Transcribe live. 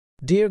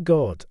Dear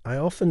God, I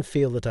often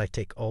feel that I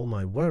take all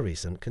my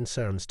worries and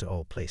concerns to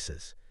all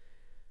places.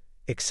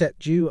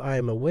 Except you, I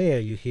am aware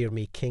you hear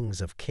me,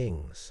 kings of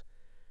kings.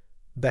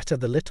 Better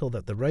the little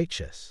that the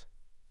righteous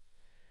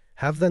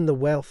have than the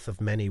wealth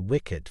of many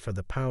wicked, for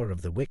the power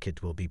of the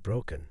wicked will be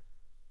broken.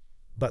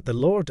 But the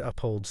Lord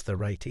upholds the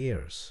right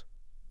ears.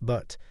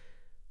 But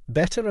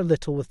better a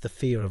little with the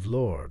fear of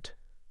Lord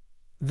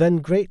than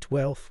great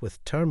wealth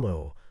with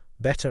turmoil,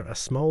 better a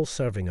small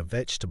serving of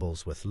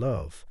vegetables with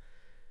love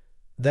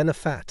than a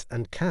fat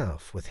and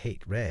calf with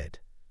hate red.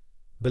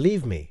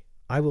 Believe me,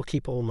 I will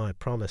keep all my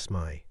promise,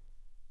 my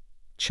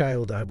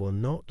child. I will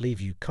not leave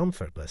you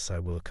comfortless, I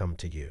will come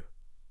to you.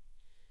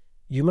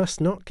 You must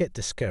not get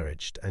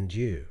discouraged, and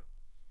you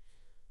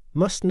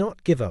must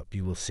not give up.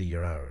 You will see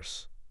your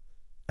hours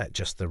at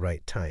just the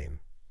right time.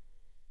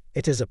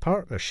 It is a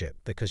partnership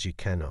because you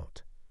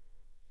cannot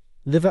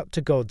live up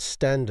to God's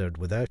standard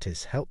without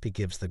His help. He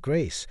gives the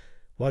grace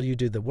while you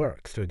do the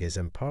work through His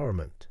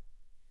empowerment.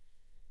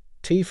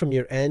 T from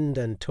your end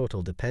and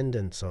total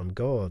dependence on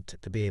God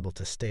to be able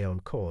to stay on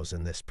course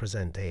in this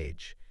present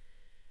age.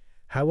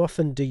 How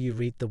often do you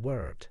read the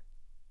Word?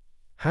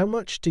 How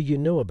much do you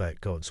know about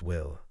God's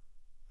will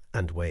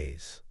and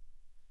ways?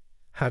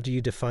 How do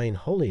you define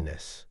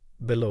holiness?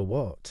 Below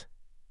what?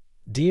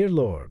 Dear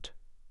Lord,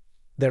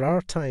 there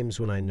are times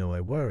when I know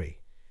I worry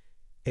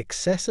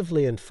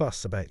excessively and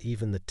fuss about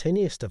even the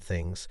tiniest of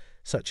things,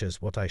 such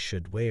as what I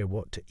should wear,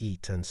 what to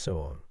eat, and so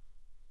on.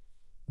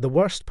 The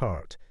worst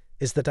part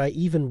is that I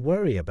even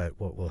worry about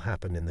what will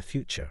happen in the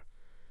future.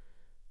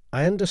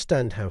 I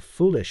understand how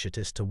foolish it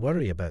is to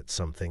worry about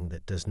something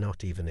that does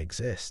not even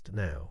exist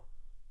now.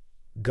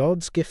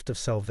 God's gift of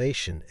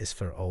salvation is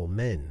for all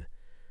men,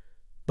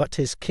 but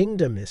His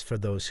kingdom is for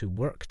those who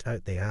worked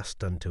out the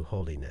asked unto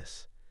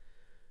holiness.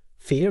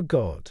 Fear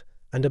God,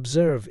 and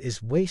observe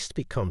is waste.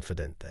 Be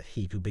confident that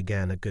He who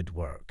began a good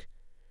work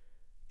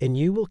in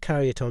you will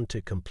carry it on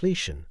to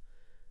completion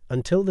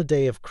until the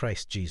day of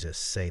Christ Jesus.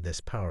 Say this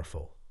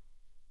powerful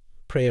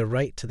prayer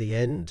right to the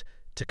end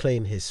to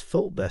claim His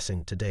full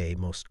blessing today.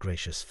 Most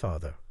gracious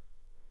Father,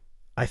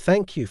 I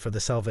thank you for the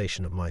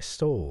salvation of my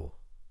soul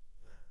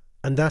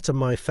and that of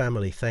my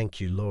family. Thank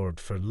you, Lord,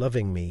 for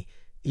loving me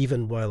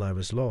even while I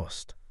was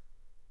lost.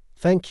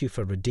 Thank you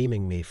for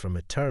redeeming me from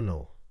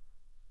eternal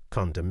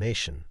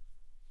condemnation.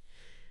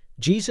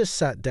 Jesus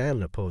sat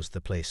down opposed the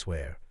place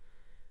where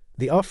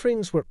the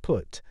offerings were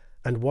put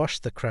and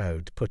washed the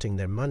crowd, putting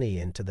their money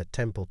into the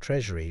temple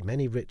treasury.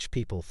 Many rich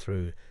people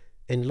threw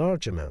in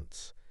large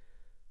amounts.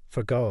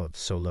 For God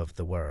so loved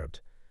the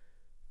world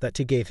that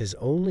He gave His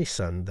only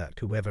Son, that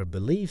whoever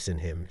believes in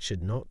Him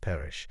should not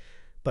perish,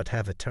 but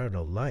have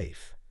eternal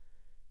life.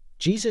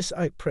 Jesus,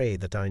 I pray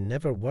that I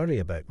never worry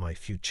about my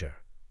future.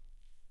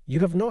 You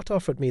have not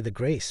offered me the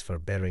grace for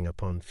bearing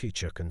upon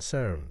future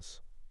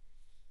concerns.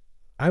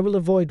 I will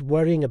avoid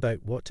worrying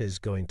about what is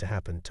going to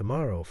happen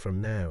tomorrow. From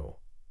now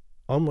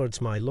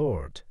onwards, my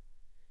Lord,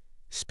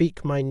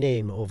 speak my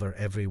name over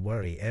every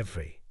worry,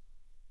 every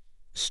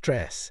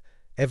stress,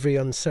 every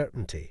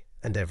uncertainty,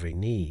 and every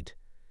need.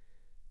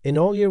 In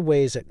all your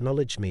ways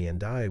acknowledge me,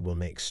 and I will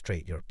make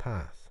straight your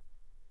path.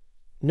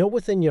 Know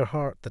within your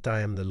heart that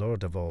I am the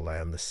Lord of all. I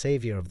am the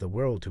Savior of the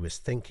world who is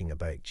thinking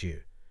about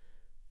you.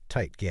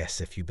 Type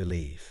yes if you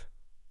believe.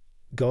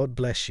 God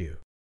bless you.